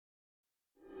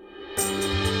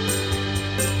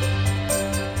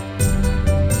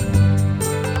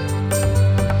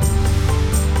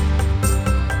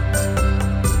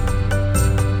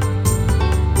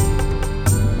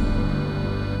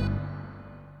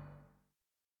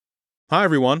Hi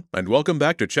everyone, and welcome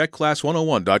back to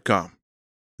CzechClass101.com.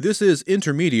 This is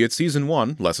Intermediate Season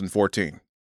 1, Lesson 14.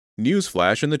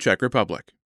 Newsflash in the Czech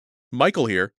Republic. Michael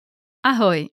here.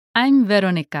 Ahoj, I'm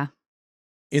Veronika.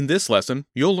 In this lesson,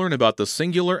 you'll learn about the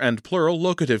singular and plural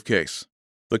locative case.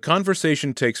 The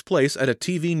conversation takes place at a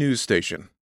TV news station.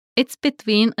 It's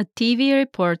between a TV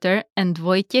reporter and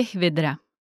Wojciech Vidra.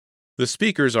 The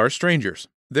speakers are strangers,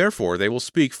 therefore they will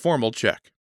speak formal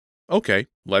Czech. Okay,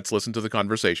 let's listen to the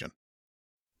conversation.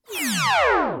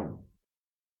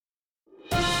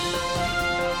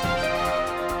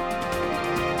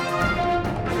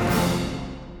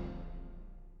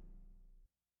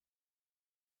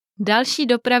 Další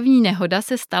dopravní nehoda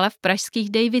se stala v pražských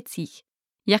Dejvicích.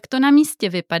 Jak to na místě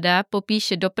vypadá,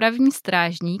 popíše dopravní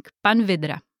strážník pan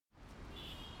Vidra.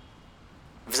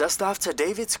 V zastávce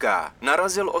Dejvická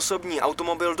narazil osobní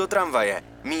automobil do tramvaje.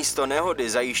 Místo nehody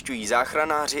zajišťují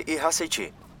záchranáři i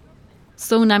hasiči.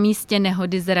 Jsou na místě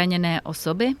nehody zraněné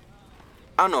osoby?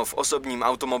 Ano, v osobním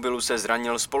automobilu se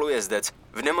zranil spolujezdec.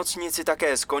 V nemocnici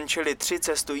také skončily 3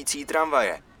 cestující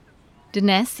tramvaje.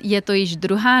 Dnes je to již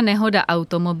druhá nehoda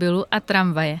automobilu a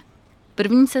tramvaje.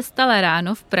 První se stala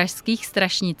ráno v pražských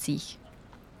Strašnicích.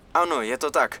 Ano, je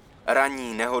to tak.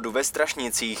 Ranní nehodu ve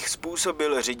Strašnicích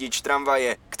způsobil řidič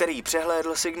tramvaje, který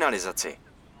přehlédl signalizaci.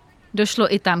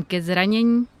 Došlo i tam ke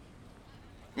zranění?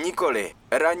 Nikoli,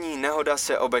 ranní nehoda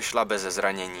se obešla bez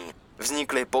zranění.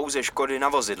 Vznikly pouze škody na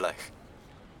vozidlech.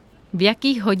 V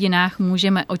jakých hodinách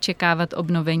můžeme očekávat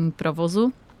obnovení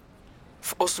provozu?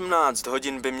 V 18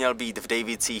 hodin by měl být v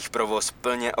Dejvicích provoz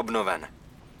plně obnoven.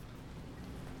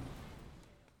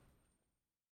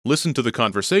 Listen to the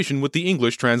conversation with the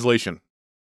English translation.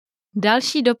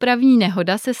 Další dopravní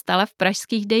nehoda se stala v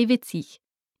pražských Dejvicích.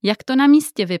 Jak to na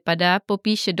místě vypadá,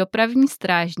 popíše dopravní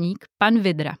strážník pan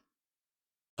Vidra.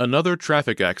 Another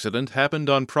traffic accident happened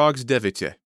on Prague's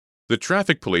Device. The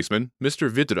traffic policeman, Mr.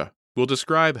 Vidra, will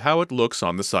describe how it looks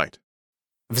on the site.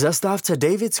 V zastávce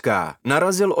Dejvická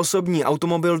narazil osobní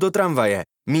automobil do tramvaje.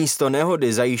 Místo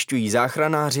nehody zajišťují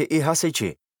záchranáři i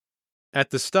hasiči. At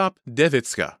the stop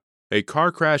Devitska, a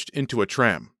car crashed into a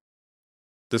tram.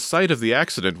 The site of the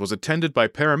accident was attended by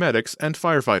paramedics and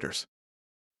firefighters.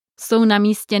 Jsou na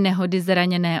místě nehody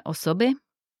zraněné osoby?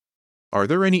 Are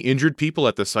there any injured people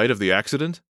at the site of the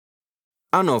accident?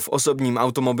 Ano, v osobním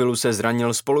automobilu se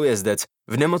zranil spolujezdec.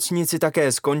 V nemocnici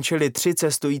také skončily 3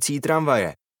 cestující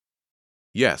tramvaje.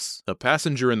 Yes, a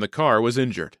passenger in the car was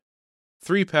injured.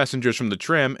 3 passengers from the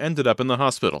tram ended up in the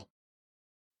hospital.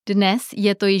 Dnes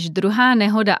je to již druhá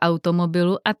nehoda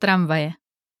automobilu a tramvaje.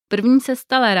 První se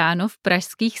stala ráno v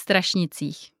pražských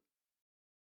Strašnicích.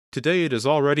 Today it is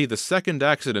already the second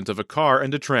accident of a car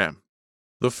and a tram.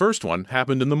 The first one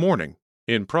happened in the morning,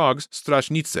 in Prague's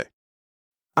Strašnice.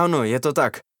 Ano, je to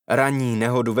tak. Ranní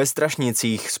nehodu ve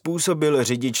Strašnicích způsobil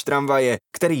řidič tramvaje,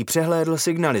 který přehlédl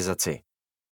signalizaci.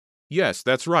 Yes,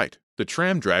 that's right. The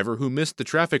tram driver who missed the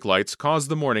traffic lights caused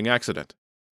the morning accident.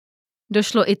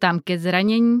 Došlo i tam ke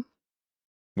zranění?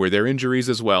 Were there injuries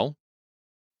as well?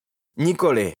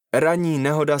 Nikoli, ranní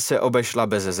nehoda se obešla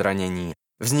bez zranění.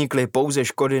 Vznikly pouze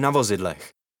škody na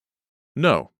vozidlech.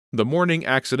 No, the morning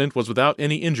accident was without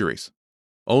any injuries.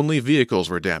 Only vehicles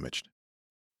were damaged.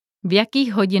 V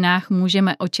jakých hodinách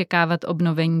můžeme očekávat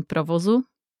obnovení provozu?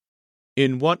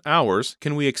 In what hours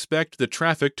can we expect the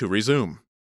traffic to resume?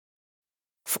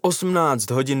 V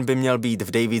 18 hodin by měl být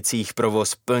v Dejvicích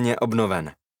provoz plně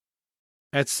obnoven.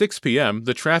 At 6 p.m.,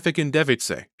 the traffic in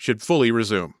Device should fully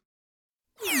resume.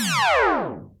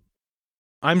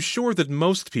 I'm sure that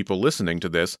most people listening to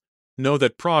this know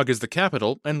that Prague is the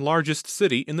capital and largest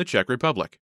city in the Czech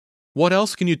Republic. What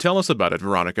else can you tell us about it,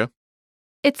 Veronica?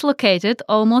 It's located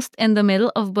almost in the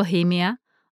middle of Bohemia,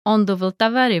 on the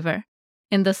Vltava River,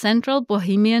 in the central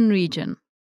Bohemian region.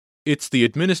 It's the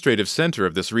administrative center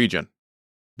of this region,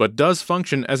 but does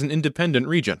function as an independent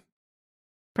region.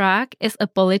 Prague is a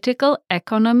political,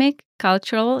 economic,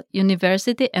 cultural,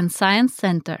 university and science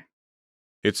center.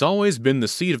 It's always been the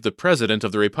seat of the President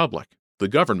of the Republic, the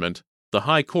government, the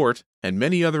High Court, and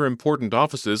many other important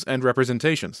offices and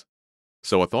representations.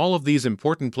 So with all of these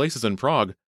important places in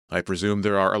Prague, I presume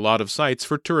there are a lot of sights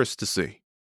for tourists to see.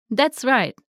 That's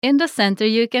right. In the center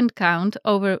you can count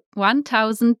over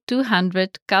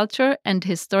 1,200 cultural and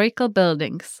historical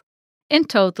buildings. In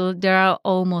total, there are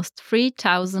almost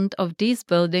 3,000 of these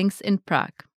buildings in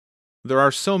Prague. There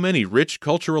are so many rich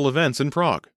cultural events in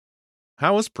Prague.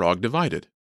 How is Prague divided?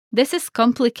 This is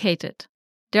complicated.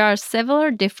 There are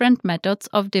several different methods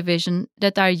of division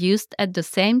that are used at the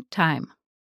same time.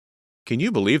 Can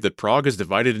you believe that Prague is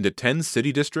divided into 10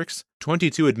 city districts,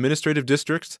 22 administrative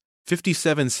districts,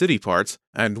 57 city parts,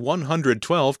 and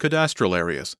 112 cadastral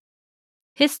areas?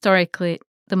 Historically,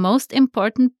 the most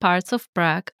important parts of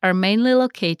Prague are mainly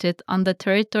located on the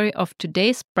territory of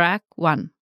today's Prague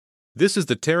 1. This is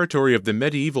the territory of the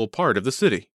medieval part of the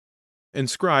city,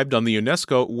 inscribed on the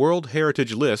UNESCO World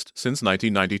Heritage List since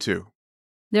 1992.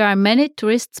 There are many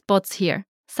tourist spots here,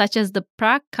 such as the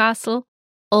Prague Castle,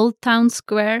 Old Town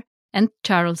Square, and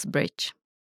Charles Bridge.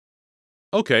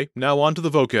 Okay, now on to the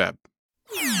vocab.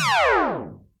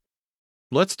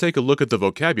 Let's take a look at the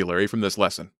vocabulary from this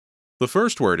lesson. The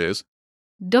first word is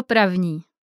Dopravní.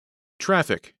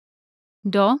 traffic.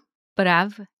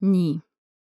 Dopravní.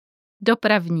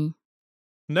 Dopravní.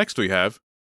 Next we have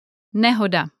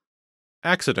Nehoda.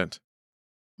 accident.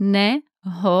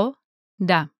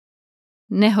 Nehoda.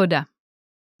 Nehoda.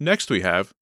 Next we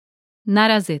have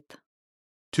Narazit.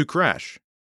 to crash.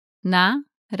 Narazit.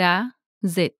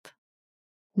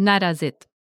 Narazit.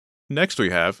 Next we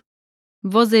have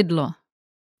Vozidlo.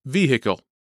 vehicle.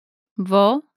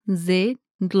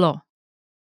 Vozidlo.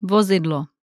 Vozidlo.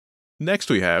 Next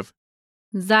we have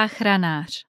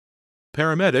Záchranář.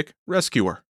 paramedic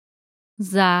rescuer.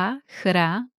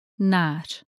 Záchranář.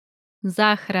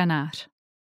 Záchranář.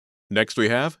 Next we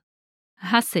have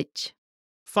Hasič.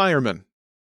 fireman.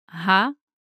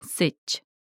 Hasič.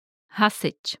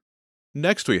 Hasič.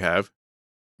 Next we have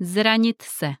Zranit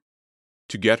se.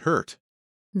 to get hurt.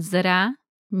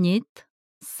 Zranit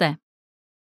se.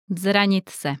 Zranit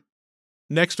se.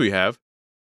 Next we have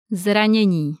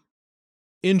Zranění.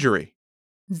 injury.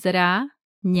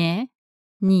 Zranění.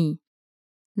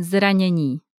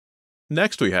 Zranění.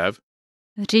 Next we have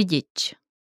Řidič.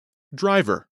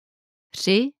 driver.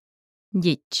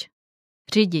 Řidič.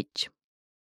 Řidič.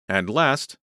 And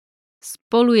last,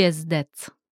 Spolujezdec.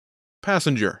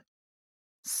 passenger.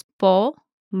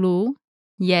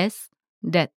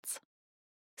 Spolujezdec.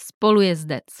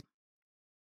 Spolujezdec.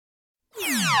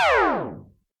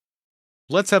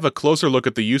 Let's have a closer look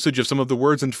at the usage of some of the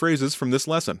words and phrases from this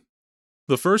lesson.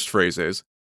 The first phrase is,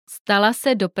 Stala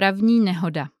se dopravní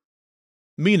nehoda.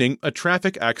 meaning a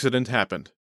traffic accident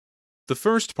happened. The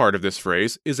first part of this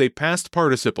phrase is a past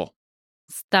participle.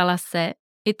 Stala se.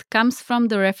 It comes from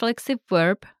the reflexive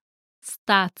verb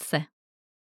stát se.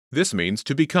 This means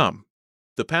to become.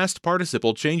 The past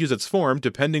participle changes its form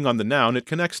depending on the noun it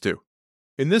connects to.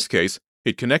 In this case,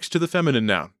 it connects to the feminine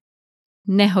noun,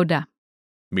 Nehoda.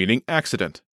 meaning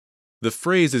accident. The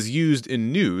phrase is used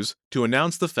in news to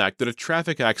announce the fact that a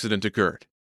traffic accident occurred.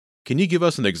 Can you give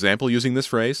us an example using this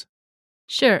phrase?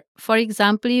 Sure. For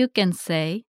example, you can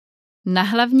say Na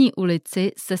hlavní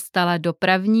ulici se stala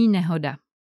dopravní nehoda.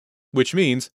 Which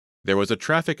means there was a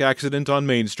traffic accident on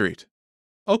Main Street.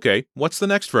 Okay, what's the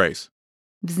next phrase?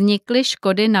 Vznikly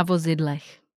škody na vozidlech.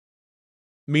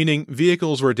 Meaning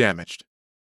vehicles were damaged.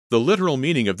 The literal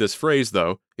meaning of this phrase,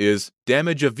 though, is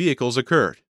damage of vehicles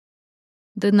occurred.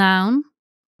 The noun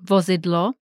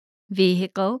vozidlo,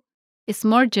 vehicle, is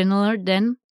more general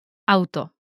than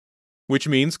auto. Which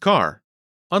means car.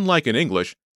 Unlike in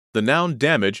English, the noun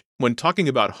damage, when talking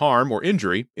about harm or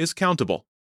injury, is countable.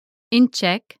 In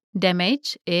Czech,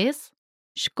 damage is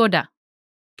škoda.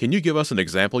 Can you give us an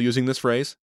example using this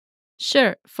phrase?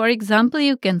 Sure. For example,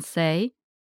 you can say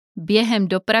Během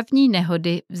dopravní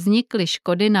nehody vznikly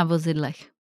škody na vozidlech.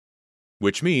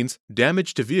 Which means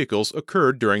damage to vehicles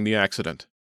occurred during the accident.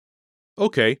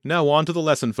 Okay, now on to the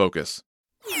lesson focus.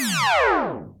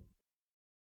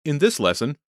 In this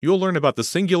lesson, you'll learn about the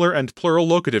singular and plural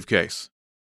locative case.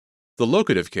 The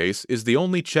locative case is the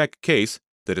only Czech case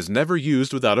that is never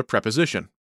used without a preposition.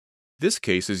 This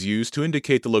case is used to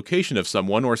indicate the location of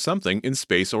someone or something in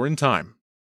space or in time.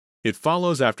 It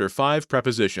follows after 5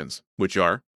 prepositions, which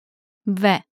are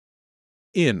Ve,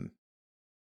 in,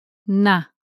 na,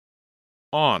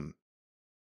 on,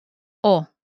 o,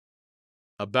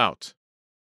 about,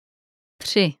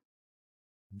 při,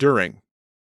 during,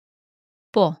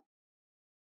 po.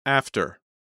 after.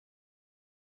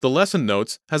 The lesson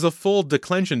notes has a full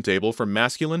declension table for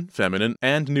masculine, feminine,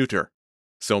 and neuter,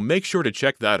 so make sure to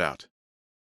check that out.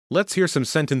 Let's hear some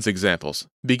sentence examples,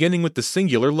 beginning with the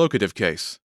singular locative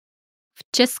case. V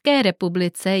České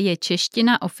republice je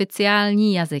čeština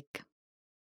oficiální jazyk.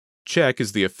 Czech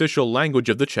is the official language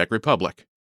of the Czech Republic.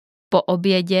 Po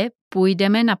obědě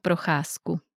půjdeme na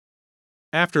procházku.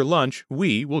 After lunch,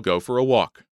 we will go for a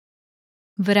walk.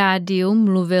 V rádiu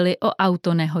mluvili o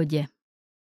autonehodě.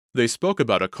 They spoke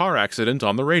about a car accident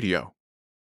on the radio.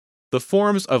 The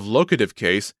forms of locative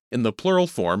case in the plural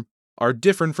form are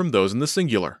different from those in the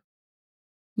singular.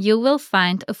 You will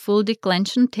find a full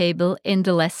declension table in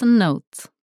the lesson notes.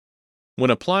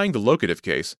 When applying the locative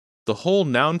case, the whole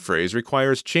noun phrase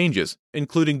requires changes,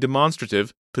 including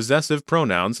demonstrative, possessive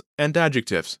pronouns, and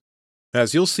adjectives.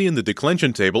 As you'll see in the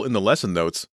declension table in the lesson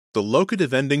notes, the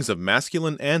locative endings of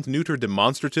masculine and neuter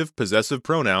demonstrative possessive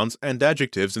pronouns and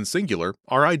adjectives in singular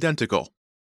are identical.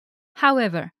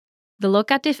 However, the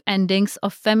locative endings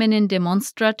of feminine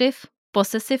demonstrative,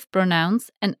 possessive pronouns,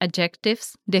 and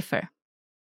adjectives differ.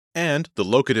 And the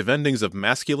locative endings of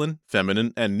masculine,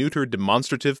 feminine, and neuter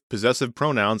demonstrative possessive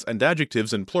pronouns and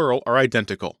adjectives in plural are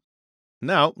identical.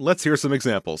 Now, let's hear some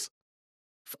examples.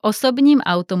 V osobním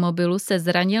automobilu se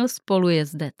zranil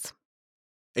spolujezdec.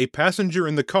 A passenger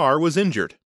in the car was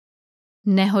injured.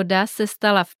 Nehoda se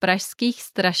stala v pražských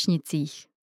Strašnicích.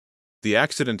 The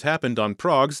accident happened on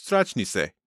Prague's Strašnice.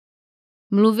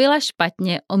 Mluvila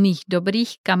špatně o mých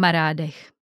dobrých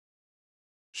kamarádech.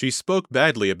 She spoke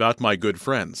badly about my good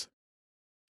friends.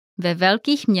 Ve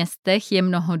velkých městech je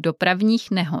mnoho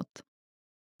dopravních nehod.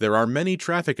 There are many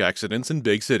traffic accidents in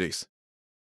big cities.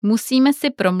 Musíme si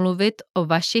promluvit o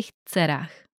vašich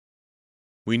dcerách.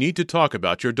 We need to talk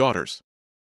about your daughters.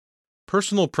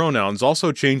 Personal pronouns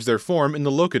also change their form in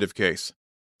the locative case,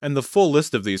 and the full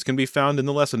list of these can be found in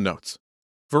the lesson notes.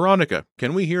 Veronica,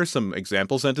 can we hear some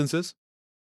example sentences?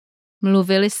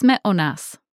 Mluvili jsme o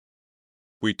nás.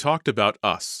 We talked about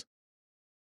us.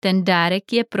 Ten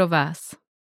dárek je pro vás.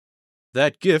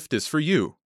 That gift is for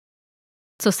you.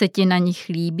 Co se ti na nich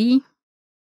líbí?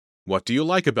 What do you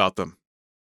like about them?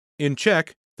 In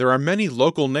Czech, there are many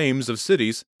local names of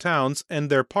cities, towns, and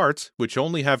their parts which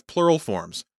only have plural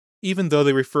forms, even though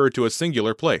they refer to a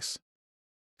singular place.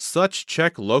 Such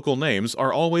Czech local names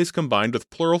are always combined with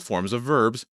plural forms of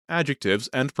verbs, adjectives,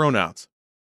 and pronouns.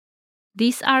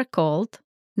 These are called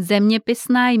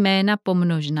zeměpisná jména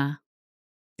pomnožná.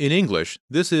 In English,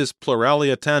 this is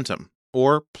pluralia tantum,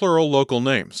 or plural local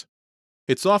names.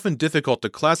 It's often difficult to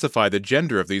classify the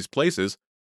gender of these places,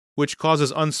 which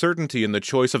causes uncertainty in the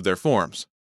choice of their forms.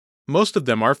 Most of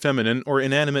them are feminine or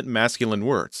inanimate masculine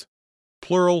words.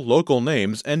 Plural local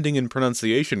names ending in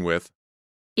pronunciation with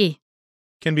I.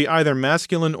 can be either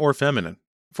masculine or feminine.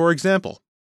 For example,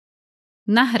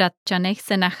 Na Hradčanech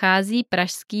se nachází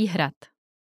Pražský hrad.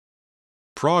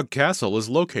 Prague Castle is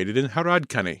located in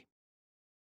Hradčany.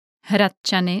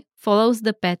 Hradčany follows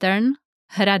the pattern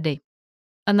hrady.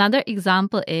 Another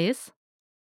example is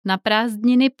Na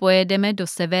prázdniny pojedeme do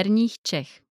severních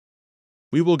Čech.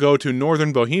 We will go to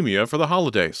northern Bohemia for the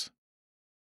holidays.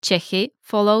 Čechy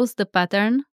follows the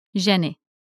pattern ženy.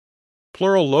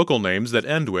 Plural local names that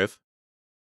end with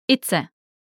Ice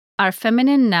are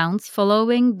feminine nouns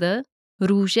following the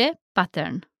růže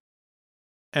pattern.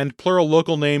 and plural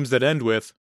local names that end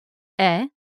with E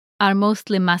are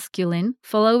mostly masculine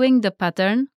following the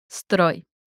pattern stroj.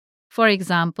 For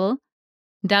example,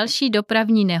 další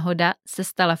dopravní nehoda se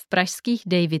stala v pražských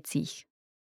Dejvicích.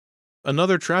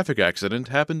 Another traffic accident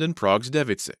happened in Prague's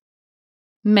Device.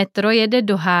 Metro jede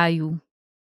do hájů.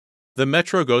 The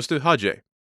metro goes to Hadže.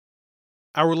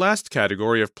 Our last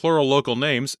category of plural local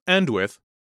names end with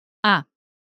A.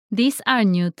 These are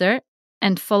neuter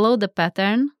and follow the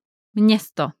pattern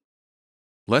město.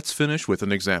 Let's finish with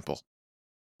an example.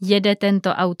 Jede tento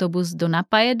autobus do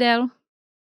Napajedel?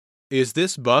 Is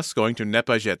this bus going to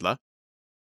Nepajedla?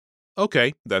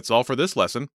 Okay, that's all for this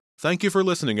lesson. Thank you for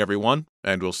listening, everyone,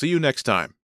 and we'll see you next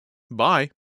time. Bye.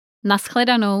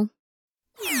 Naschledanou.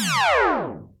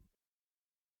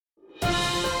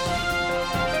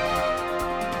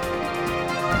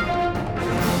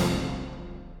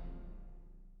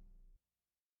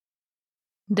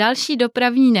 Další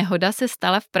dopravní nehoda se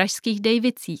stala v pražských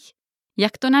Dejvicích.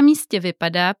 Jak to na místě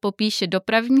vypadá, popíše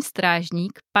dopravní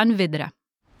strážník pan Vidra.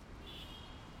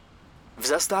 V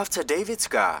zastávce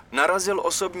Davická narazil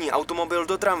osobní automobil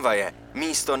do tramvaje.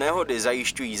 Místo nehody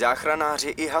zajišťují záchranáři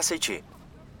i hasiči.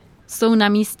 Jsou na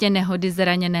místě nehody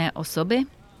zraněné osoby?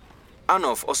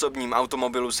 Ano, v osobním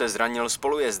automobilu se zranil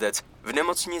spolujezdec. V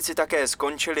nemocnici také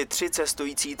skončily 3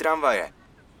 cestující tramvaje.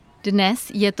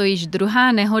 Dnes je to již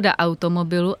druhá nehoda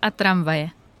automobilu a tramvaje.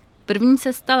 První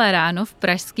se stala ráno v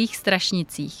pražských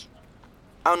Strašnicích.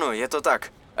 Ano, je to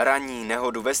tak. Ranní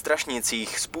nehodu ve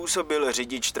Strašnicích způsobil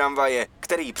řidič tramvaje,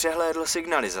 který přehlédl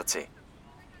signalizaci.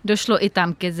 Došlo i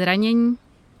tam ke zranění?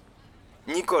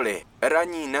 Nikoli,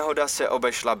 ranní nehoda se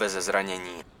obešla bez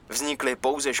zranění. Vznikly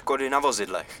pouze škody na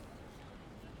vozidlech.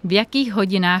 V jakých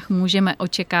hodinách můžeme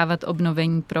očekávat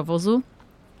obnovení provozu?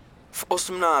 V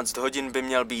 18 hodin by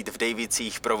měl být v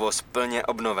Dejvicích provoz plně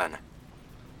obnoven.